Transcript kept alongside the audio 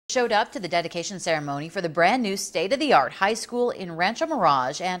Showed up to the dedication ceremony for the brand new state-of-the-art high school in Rancho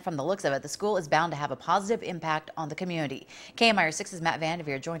Mirage, and from the looks of it, the school is bound to have a positive impact on the community. KMIR-6's Matt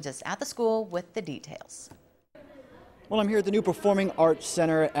Vanderveer joins us at the school with the details. Well, I'm here at the new Performing Arts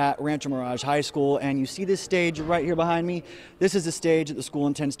Center at Rancho Mirage High School, and you see this stage right here behind me. This is the stage that the school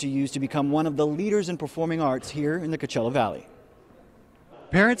intends to use to become one of the leaders in performing arts here in the Coachella Valley.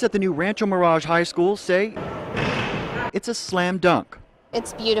 Parents at the new Rancho Mirage High School say it's a slam dunk.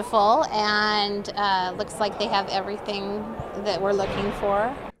 It's beautiful and looks like they have everything that we're looking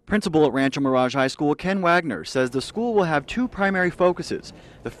for. Principal at Rancho Mirage High School, Ken Wagner, says the school will have two primary focuses.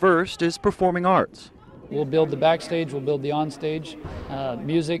 The first is performing arts. We'll build the backstage, we'll build the onstage,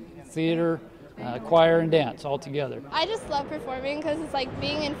 music, theater, choir, and dance all together. I just love performing because it's like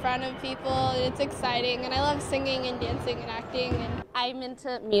being in front of people and it's exciting, and I love singing and dancing and acting. And I'm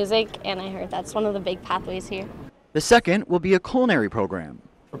into music, and I heard that's one of the big pathways here. The second will be a culinary program.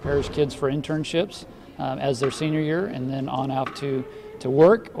 Prepares kids for internships as their senior year and then on out to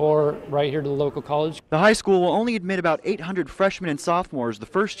work or right here to the local college. The high school will only admit about 800 freshmen and sophomores the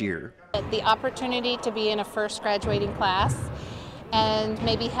first year. The opportunity to be in a first graduating class and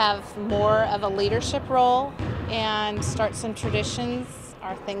maybe have more of a leadership role and start some traditions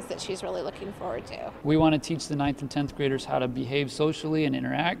are things that she's really looking forward to. We want to teach the 9th and 10th graders how to behave socially and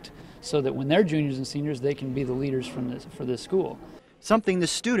interact so that when they're juniors and seniors, they can be the leaders for this school. Something the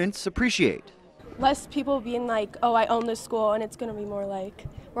students appreciate. less people being like, oh, I own this school, and it's going to be more like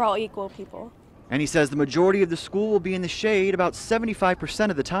we're all equal people. And he says the majority of the school will be in the shade about 75%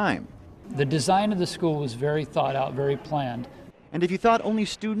 of the time. The design of the school was very thought out, very planned. And if you thought only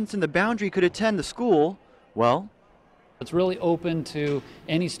students in the Boundary could attend the school, well, it's really open to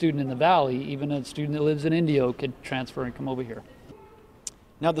any student in the valley. Even a student that lives in Indio could transfer and come over here.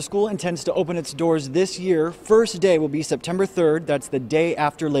 Now the school intends to open its doors this year. First day will be September 3rd. That's the day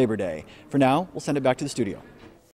after Labor Day. For now, we'll send it back to the studio.